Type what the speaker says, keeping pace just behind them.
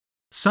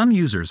Some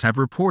users have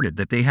reported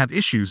that they have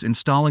issues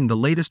installing the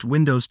latest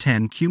Windows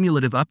 10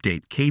 cumulative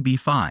update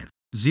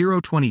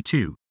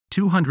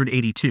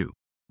KB5022282.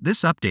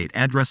 This update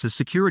addresses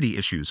security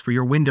issues for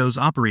your Windows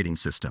operating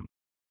system.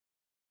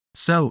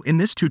 So, in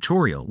this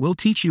tutorial, we'll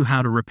teach you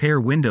how to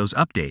repair Windows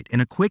Update in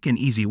a quick and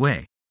easy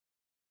way.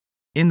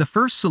 In the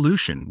first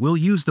solution, we'll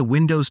use the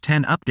Windows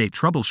 10 Update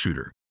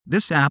Troubleshooter.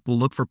 This app will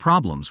look for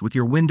problems with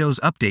your Windows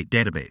Update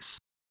database.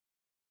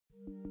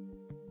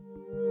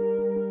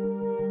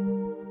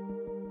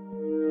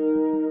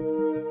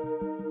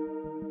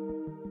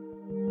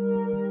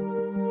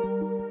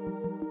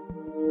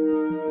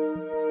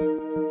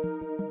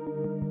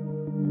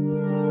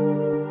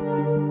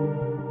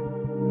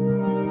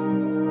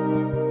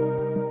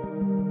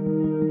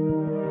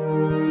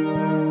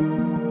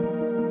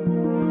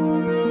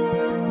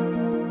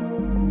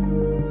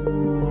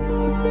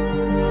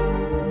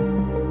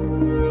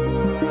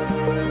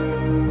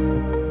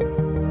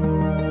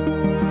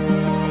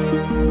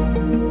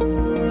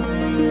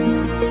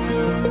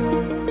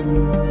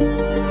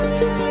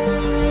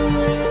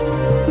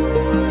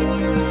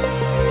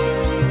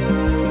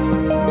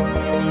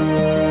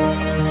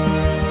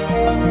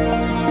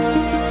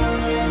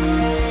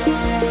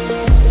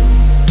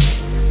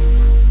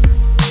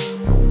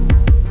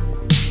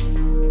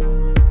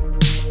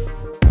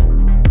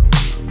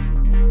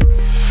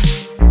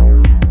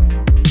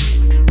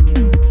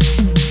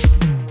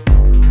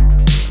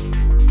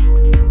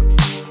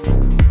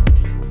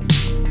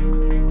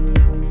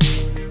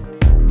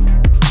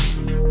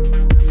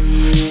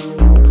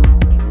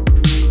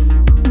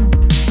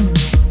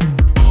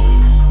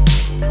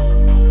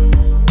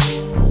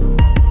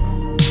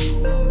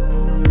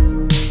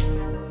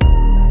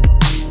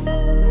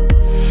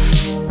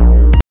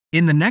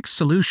 In the next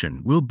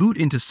solution, we'll boot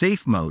into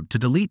safe mode to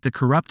delete the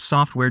corrupt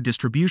software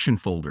distribution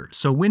folder,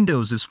 so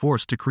Windows is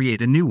forced to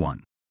create a new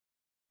one.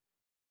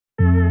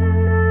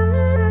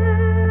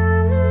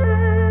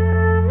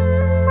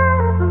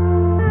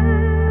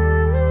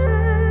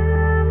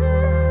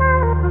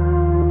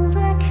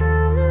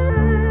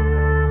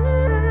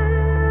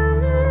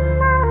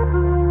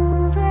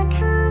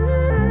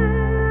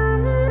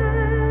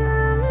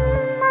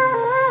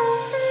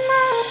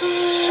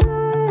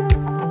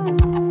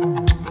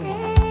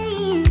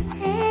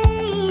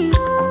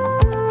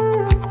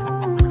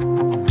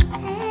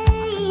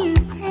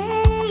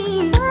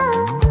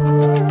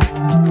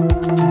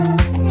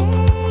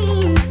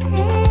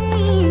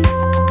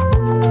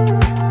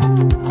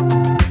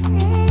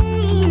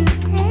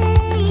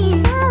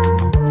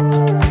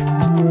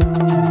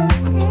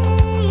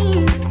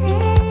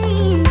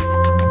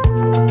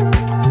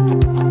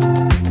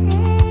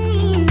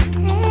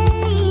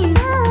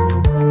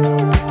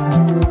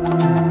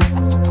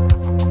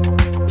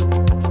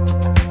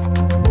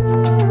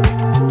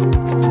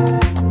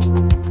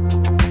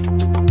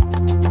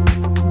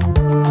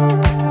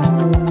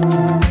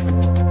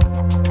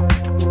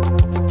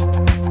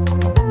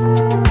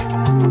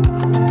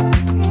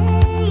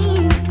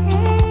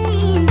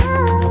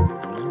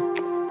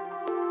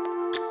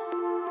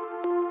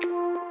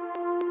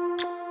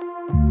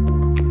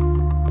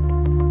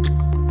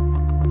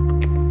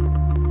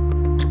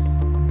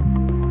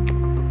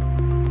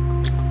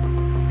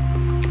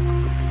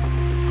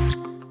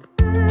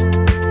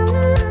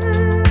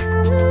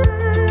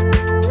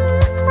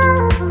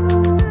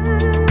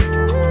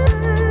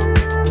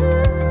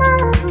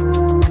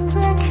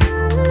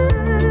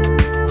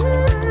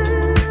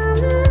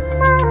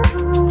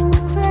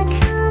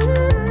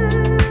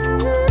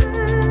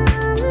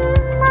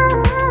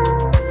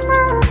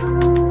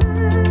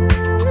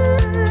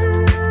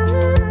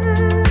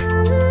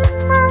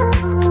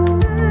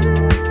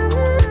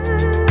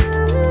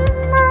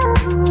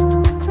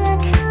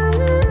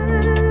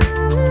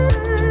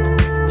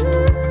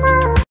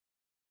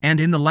 And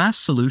in the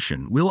last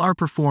solution, we'll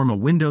perform a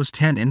Windows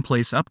 10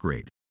 in-place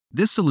upgrade.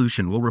 This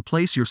solution will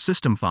replace your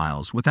system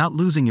files without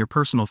losing your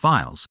personal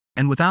files,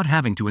 and without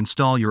having to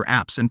install your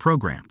apps and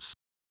programs.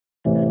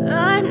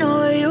 I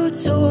know you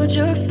told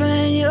your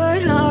friend you're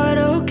not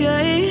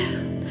okay,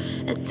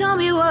 and tell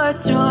me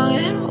what's wrong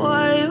and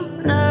why you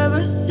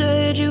never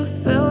said you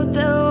felt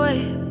that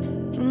way.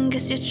 And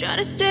guess you're trying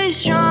to stay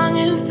strong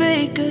and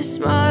fake a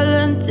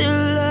smile until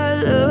I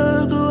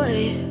look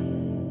away.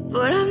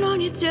 But I've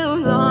known you too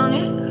long,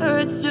 it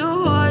hurts to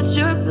watch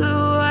your blue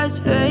eyes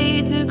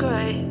fade to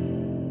gray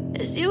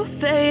as you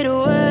fade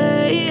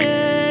away,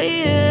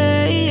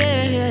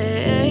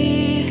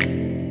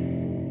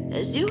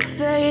 as you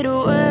fade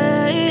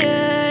away.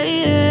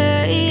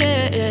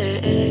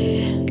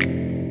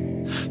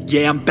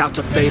 Yeah, I'm about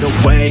to fade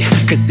away,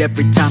 cause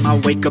every time I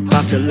wake up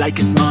I feel like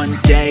it's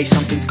Monday.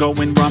 Something's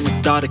going wrong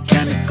with all the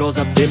chemicals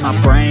up in my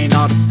brain.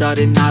 All of a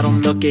sudden I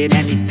don't look at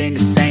anything the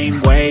same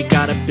way.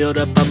 Got a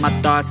buildup of my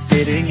thoughts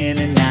sitting in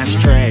an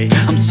ashtray.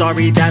 I'm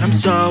sorry that I'm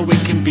so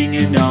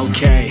inconvenient,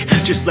 okay.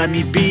 Just let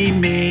me be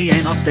me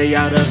and I'll stay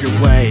out of your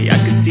way. I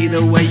can see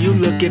the way you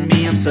look at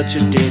me, I'm such a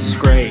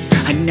disgrace.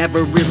 I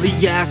never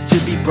really asked to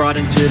be brought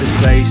into this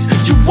place.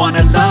 You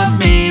wanna love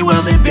me?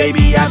 Well then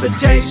baby, I have a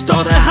taste.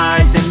 All the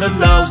highs and the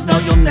lows,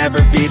 knows, no, you'll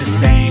never be the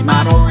same.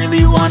 I don't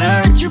really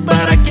wanna hurt you,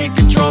 but I can't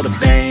control the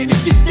pain.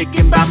 If you're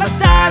sticking by my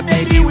side,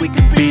 maybe we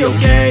could be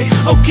okay.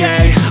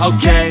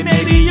 Okay,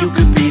 maybe you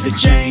could be the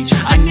change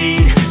I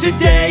need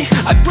today.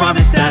 I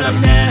promise that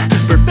I've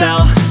never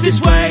felt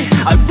this way.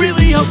 I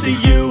really hope that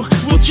you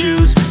will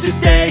choose to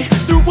stay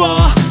through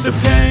all the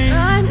pain.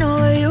 I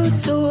know you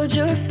told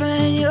your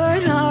friend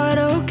you're not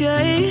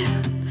okay,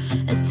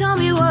 and tell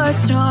me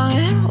what's wrong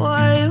and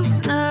why you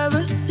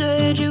never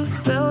said you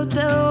felt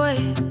that way.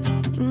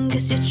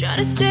 Guess you're trying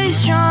to stay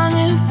strong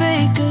and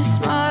fake a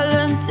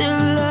smile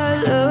until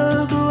I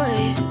look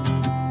away.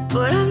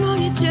 But I've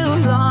known you too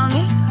long,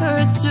 it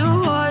hurts to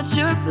watch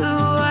your blue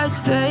eyes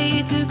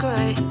fade to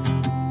gray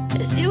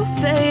as you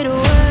fade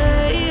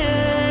away.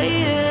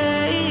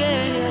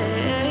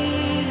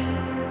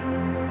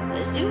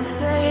 As you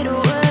fade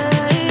away.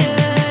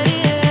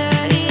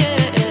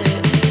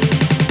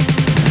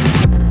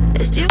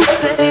 As you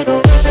fade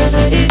away.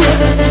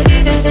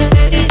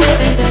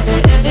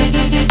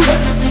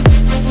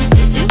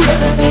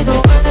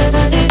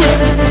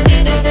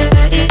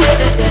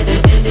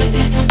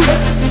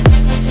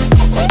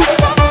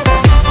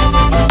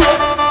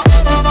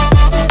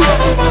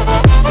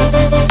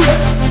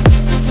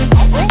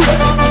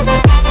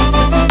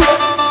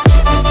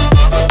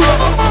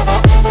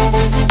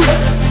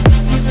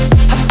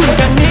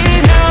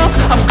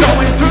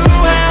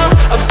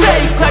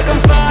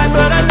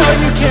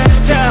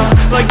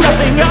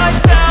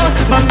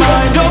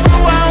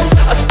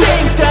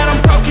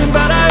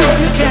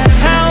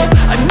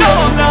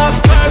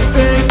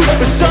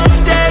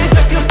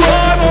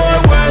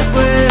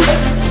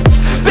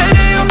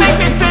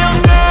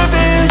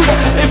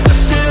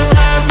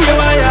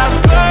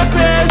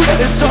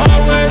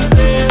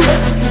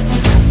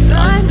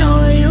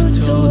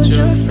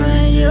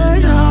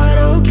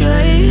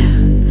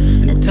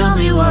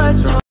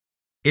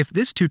 If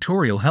this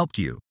tutorial helped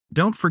you,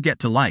 don't forget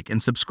to like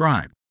and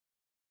subscribe.